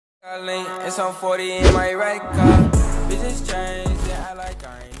It's on 40 in my right car. Business change, yeah, I like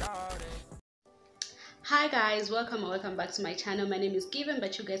I ain't all this. Hi guys, welcome back to my channel. My name is Given,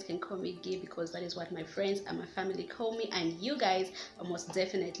 but you guys can call me Give because that is what my friends and my family call me, and you guys are most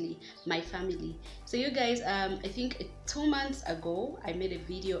definitely my family. So you guys, I think 2 months ago I made a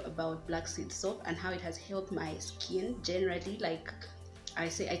video about black seed soap and how it has helped my skin generally. Like I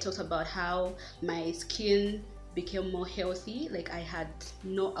talked about how my skin became more healthy. Like I had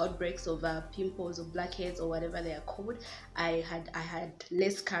no outbreaks of pimples or blackheads or whatever they are called. I had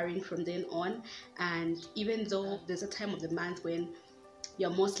less scarring from then on, and even though there's a time of the month when you're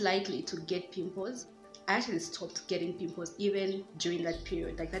most likely to get pimples, I actually stopped getting pimples even during that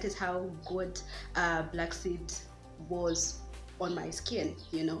period. Like that is how good black seed was on my skin,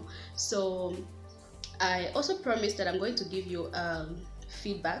 you know. So I also promised that I'm going to give you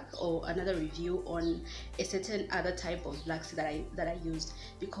feedback or another review on a certain other type of black seed that I used,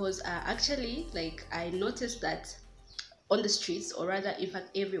 because actually, like, I noticed that on the streets, or rather in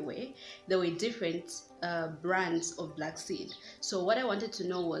fact everywhere, there were different brands of black seed. So what I wanted to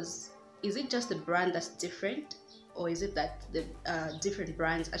know was, is it just the brand that's different, or is it that the different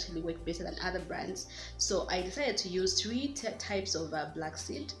brands actually work better than other brands? So I decided to use three types of black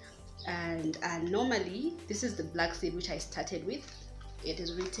seed, and normally this is the black seed which I started with. It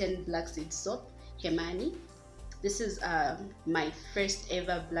is written black seed soap Hemani. This is my first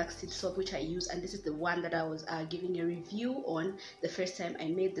ever black seed soap which I use, and this is the one that I was giving a review on the first time I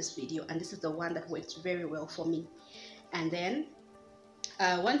made this video, and this is the one that worked very well for me. And then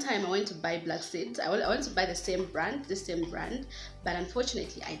one time I went to buy black seeds. I went to buy the same brand, but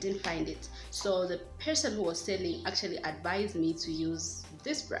unfortunately I didn't find it. So the person who was selling actually advised me to use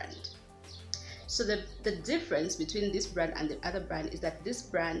this brand. So the difference between this brand and the other brand is that this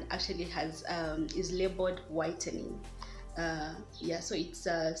brand actually has is labeled whitening. Yeah, so it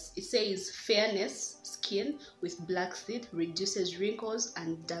says fairness skin with black seed reduces wrinkles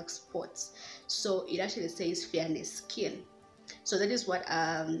and dark spots. So it actually says fairness skin. So that is what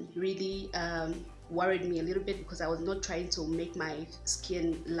really worried me a little bit, because I was not trying to make my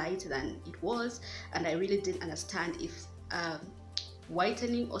skin lighter than it was, and I really didn't understand if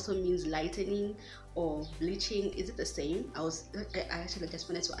whitening also means lightening or bleaching. Is it the same? I actually just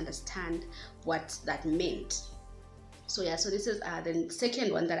wanted to understand what that meant. So yeah, so this is the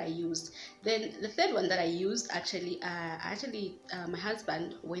second one that I used. Then the third one that I used, actually my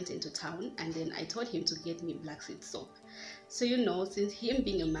husband went into town, and then I told him to get me black seed soap. So, you know, since him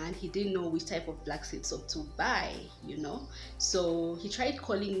being a man, he didn't know which type of black seed soap to buy, you know. So he tried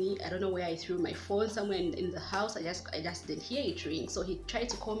calling me. I don't know where I threw my phone, somewhere in the house. I just didn't hear it ring. So he tried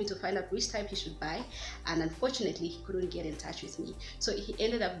to call me to find out which type he should buy, and unfortunately he couldn't get in touch with me. So he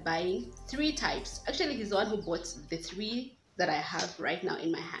ended up buying 3 types. Actually, he's the one who bought the 3 that I have right now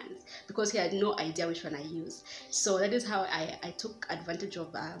in my hands, because he had no idea which one I use. So that is how I took advantage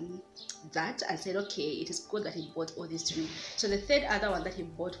of that and said, okay, it is good that he bought all these 3. So the third other one that he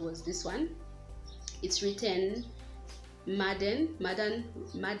bought was this one. It's written Madame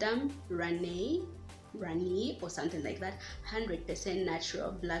Rani or something like that, 100%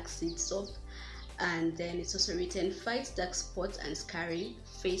 natural black seed soap. And then it's also written fights dark spots and scarring,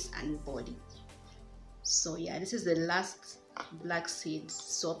 face and body. So yeah, this is the last black seed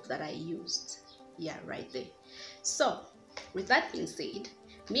soap that I used. Yeah, right there. So with that being said,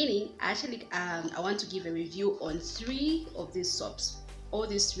 meaning actually I want to give a review on 3 of these soaps. All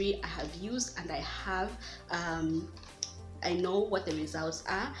these 3 I have used, and I have I know what the results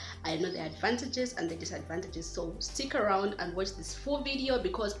are. I know the advantages and the disadvantages. So stick around and watch this full video,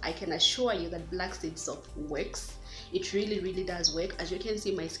 because I can assure you that black seed soap works. It really does work. As you can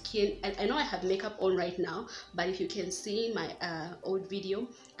see, my skin, I know I have makeup on right now, but if you can see my old video,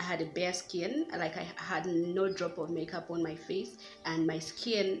 I had a bare skin. Like I had no drop of makeup on my face, and my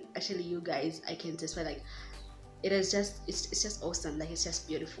skin, actually, you guys, I can testify, like, it is just, it's just awesome. Like, it's just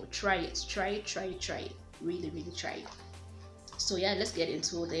beautiful. Try it, try it. Really try it. So yeah, let's get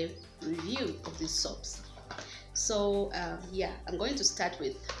into the review of these soaps. So yeah, I'm going to start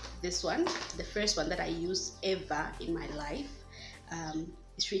with this one, the first one that I used ever in my life.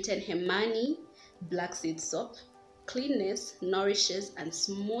 It's written Hemani black seed soap. Cleanness, nourishes and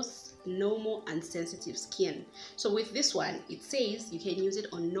smooths normal and sensitive skin. So with this one, it says you can use it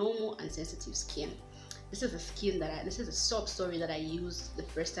on normal and sensitive skin. This is this is a soap story that I used the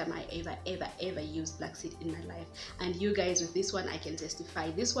first time I ever used black seed in my life. And you guys, with this one, I can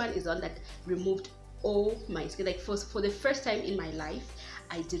testify. This one is one that removed all my skin. Like for the first time in my life,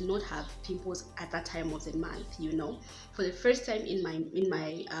 I did not have pimples at that time of the month, you know. For the first time in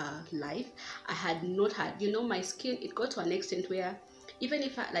my life, I had not had, you know, my skin, it got to an extent where even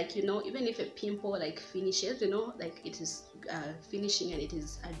if I, like, you know, even if a pimple like finishes, you know, like it is finishing and it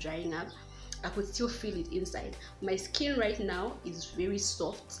is drying up, I could still feel it inside. My skin right now is very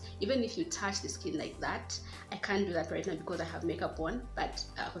soft. Even if you touch the skin like that, I can't do that right now because I have makeup on, but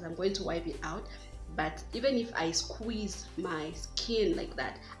because I'm going to wipe it out. But even if I squeeze my skin like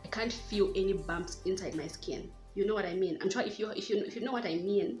that, I can't feel any bumps inside my skin. You know what I mean? I'm trying. If you know what I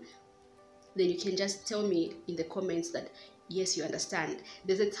mean, then you can just tell me in the comments that yes, you understand.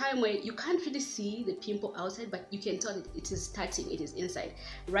 There's a time where you can't really see the pimple outside, but you can tell that it is starting, it is inside.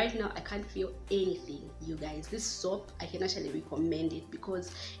 Right now I can't feel anything, you guys. This soap, I can actually recommend it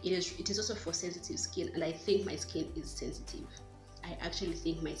because it is also for sensitive skin, and I think my skin is sensitive. I actually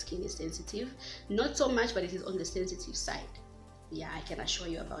think my skin is sensitive. Not so much, but it is on the sensitive side. Yeah, I can assure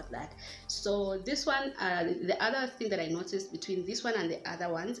you about that. So this one, the other thing that I noticed between this one and the other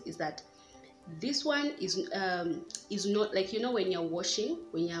ones is that this one is not like, you know, when you're washing,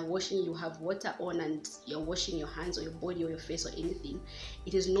 you have water on and you're washing your hands or your body or your face or anything.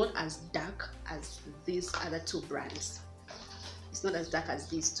 It is not as dark as these other two brands. It's not as dark as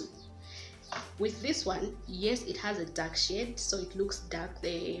these two. With this one, yes, it has a dark shade, so it looks dark.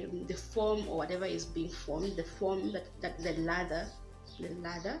 The foam or whatever is being formed, the foam that the lather,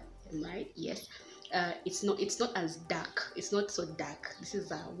 right? Yes. It's not as dark. It's not so dark. This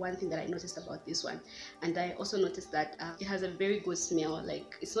is one thing that I noticed about this one. And I also noticed that it has a very good smell.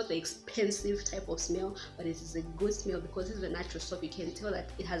 Like, it's not the expensive type of smell, but it is a good smell because it's a natural soap. You can tell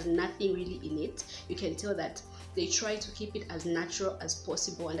that it has nothing really in it. You can tell that they try to keep it as natural as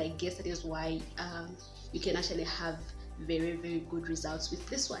possible, and I guess that is why you can actually have very, very good results with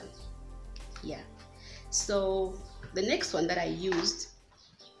this one. Yeah. So the next one that I used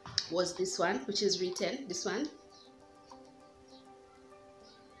was this one, which is written, this one.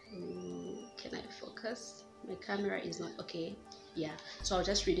 Can I focus? My camera is not okay. Yeah, so I'll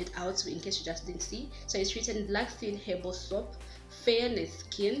just read it out so in case you just didn't see. So it's written: black seed herbal soap, fairness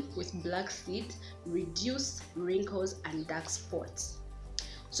skin with black seed, reduce wrinkles and dark spots.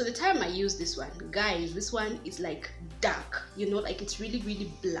 So the time I use this one, guys, this one is like dark, you know, like it's really,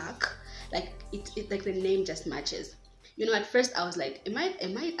 really black. Like it like the name just matches. You know, at first I was like, am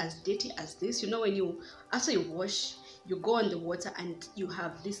I as dirty as this? You know, when you, after you wash, you go on the water and you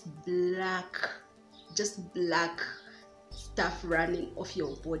have this black, just black stuff running off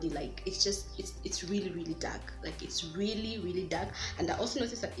your body. Like it's really, really dark. Like it's really, really dark. And I also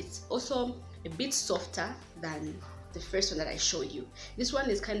noticed that it's also a bit softer than the first one that I showed you. This one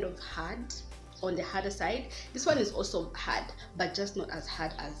is kind of hard, on the harder side. This one is also hard, but just not as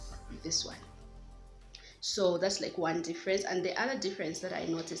hard as this one. So that's like one difference. And the other difference that I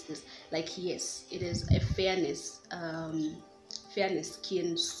noticed is, like, yes, it is a fairness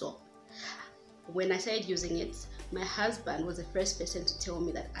skin soap. When I started using it, my husband was the first person to tell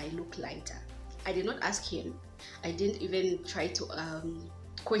me that I look lighter. I did not ask him. I didn't even try to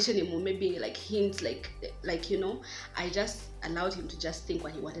question him or maybe like hint, like you know, I just allowed him to just think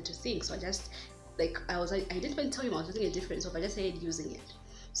what he wanted to think. So I just, like, I didn't even tell him I was using a different soap. I just started using it.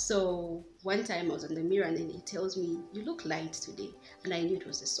 So one time I was in the mirror and then he tells me, you look light today, and I knew it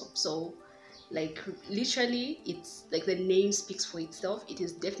was the soap. So like literally, it's like the name speaks for itself. It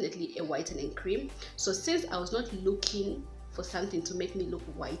is definitely a whitening cream. So since I was not looking for something to make me look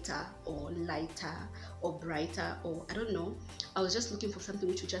whiter or lighter or brighter, or I don't know, I was just looking for something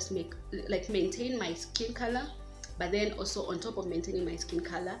which would just maintain my skin color, but then also on top of maintaining my skin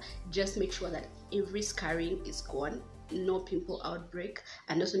color, just make sure that every scarring is gone, no pimple outbreak,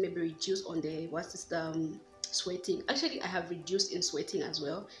 and also maybe reduce on the sweating. Actually, I have reduced in sweating as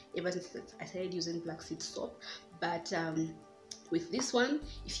well ever since I started using black seed soap. But with this one,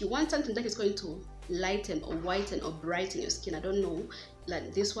 if you want something that is going to lighten or whiten or brighten your skin, I don't know,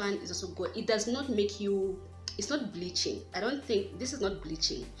 like this one is also good. It does not make you, it's not bleaching. I don't think this is not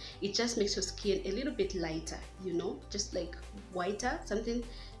bleaching. It just makes your skin a little bit lighter, you know, just like whiter, something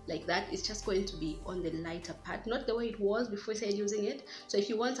like that. It's just going to be on the lighter part, not the way it was before I started using it. So if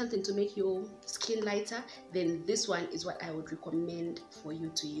you want something to make your skin lighter, then this one is what I would recommend for you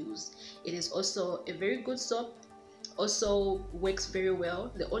to use. It is also a very good soap, also works very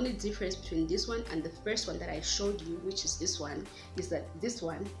well. The only difference between this one and the first one that I showed you, which is this one, is that this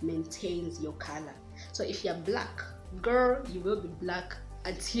one maintains your color. So if you're black, girl, you will be black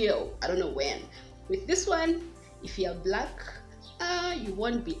until I don't know when. With this one, if you're black, you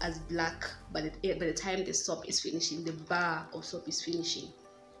won't be as black by the time the soap is finishing, the bar of soap is finishing.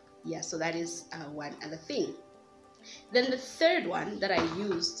 Yeah, so that is one other thing. Then the third one that I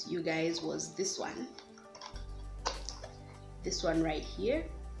used, you guys, was this one right here.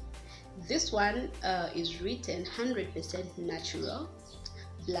 this one is written 100% natural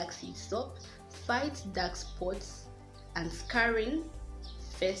black seed soap, fights dark spots and scarring,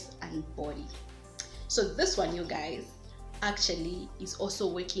 face and body. So this one, you guys, actually is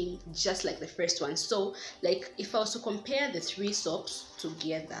also working just like the first one. So like if I was to compare the 3 soaps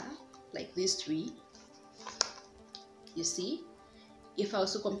together, like these 3, you see, if I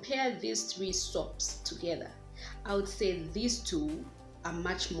was to compare these 3 soaps together, I would say these 2 are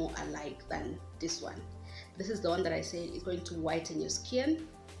much more alike than this one. This is the one that I said is going to whiten your skin,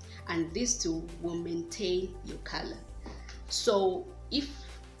 and these 2 will maintain your color. So if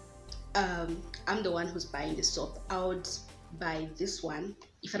I'm the one who's buying the soap, I would buy this one.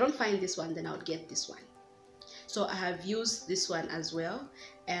 If I don't find this one, then I would get this one. So I have used this one as well,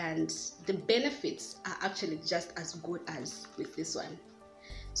 and the benefits are actually just as good as with this one.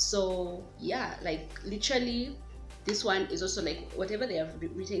 So yeah, like literally this one is also like whatever they have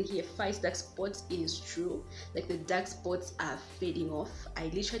written here, fights dark spots, it is true. Like the dark spots are fading off. I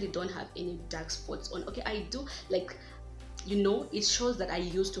literally don't have any dark spots on. Okay, I do, like, you know, it shows that I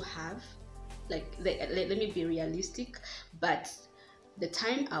used to have, like, let me be realistic, but the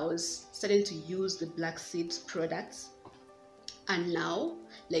time I was starting to use the black seeds products, and now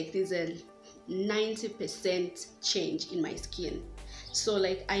like there's a 90% change in my skin. So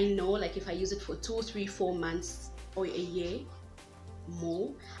like I know, like if I use it for 2, 3, 4 months or a year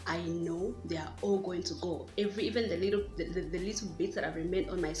more, I know they are all going to go. Even the little bits that have remained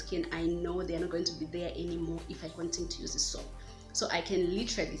on my skin, I know they are not going to be there anymore if I continue to use this soap. So I can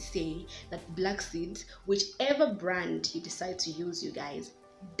literally say that black seed, whichever brand you decide to use, you guys,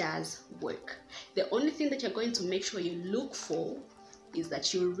 does work. The only thing that you're going to make sure you look for is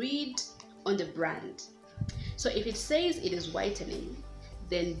that you read on the brand. So if it says it is whitening,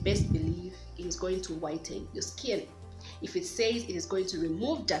 then best believe it is going to whiten your skin. If it says it is going to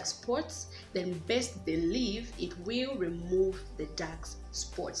remove dark spots, then best believe it will remove the dark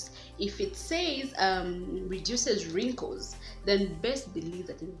spots. If it says reduces wrinkles, then best believe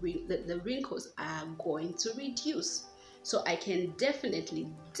that the wrinkles are going to reduce. So I can definitely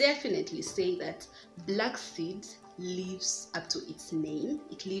say that black seed lives up to its name.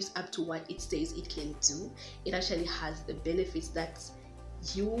 It lives up to what it says it can do. It actually has the benefits that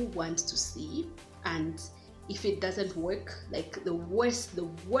you want to see, and if it doesn't work, like the worst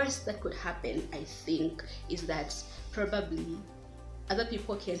that could happen, I think, is that probably other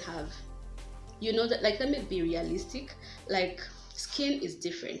people can have, you know, that, like, let me be realistic, like skin is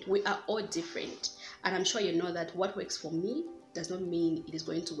different, we are all different, and I'm sure you know that what works for me does not mean it is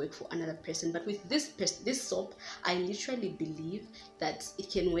going to work for another person. But with this soap, I literally believe that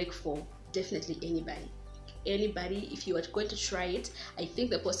it can work for definitely anybody. If you are going to try it, I think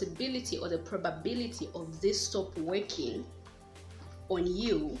the possibility or the probability of this soap working on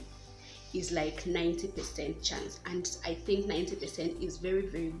you is like 90% chance, and I think 90% is very,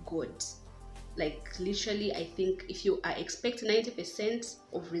 very good. Like literally, I think if you are expecting 90%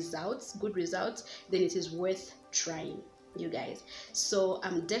 of results, good results, then it is worth trying, you guys. So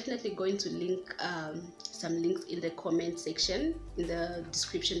I'm definitely going to link some links in the comment section, in the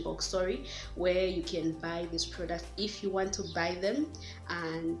description box, sorry, where you can buy these products if you want to buy them.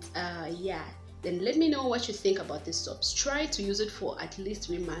 And yeah, then let me know what you think about these soaps. Try to use it for at least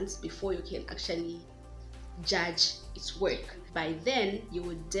 3 months before you can actually judge its work. By then you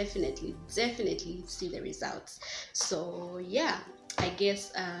will definitely see the results. So yeah, I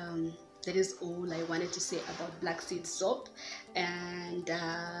guess that is all I wanted to say about black seed soap. And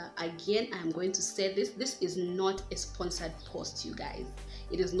again, I'm going to say this is not a sponsored post, you guys.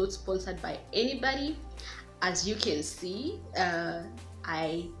 It is not sponsored by anybody. As you can see,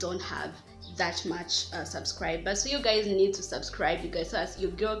 I don't have that much subscribers, so you guys need to subscribe, you guys, so as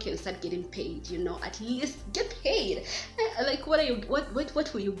your girl can start getting paid, you know, at least get paid. Like what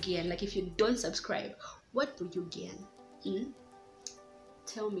will you gain? Like if you don't subscribe, what will you gain?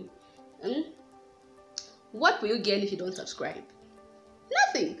 Tell me. What will you gain if you don't subscribe?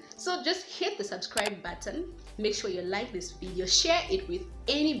 Nothing. So just hit the subscribe button, make sure you like this video, share it with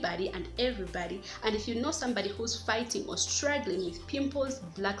anybody and everybody, and if you know somebody who's fighting or struggling with pimples,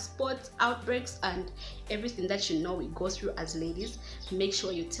 black spots, outbreaks, and everything that you know we go through as ladies, make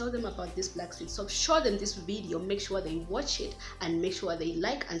sure you tell them about this black seed soap, show them this video, make sure they watch it, and make sure they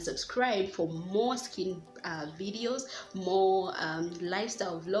like and subscribe for more skin videos, more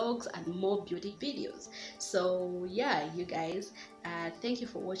lifestyle vlogs, and more beauty videos. So yeah, you guys, thank you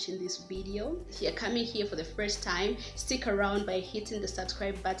for watching this video. If you're coming here for the first time, stick around by hitting the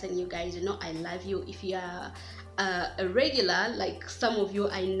subscribe button, you guys. You know I love you. If you are a regular, like some of you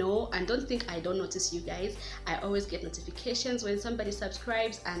I know, and don't think I don't notice you guys, I always get notifications when somebody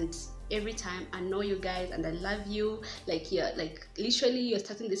subscribes, and every time. I know you guys and I love you. Like, yeah, like literally you're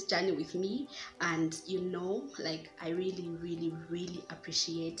starting this journey with me, and you know, like I really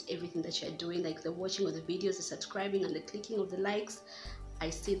appreciate everything that you're doing, like the watching of the videos, the subscribing and the clicking of the likes. I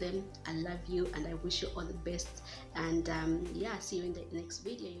see them. I love you and I wish you all the best. And yeah, see you in the next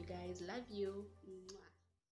video, you guys. Love you.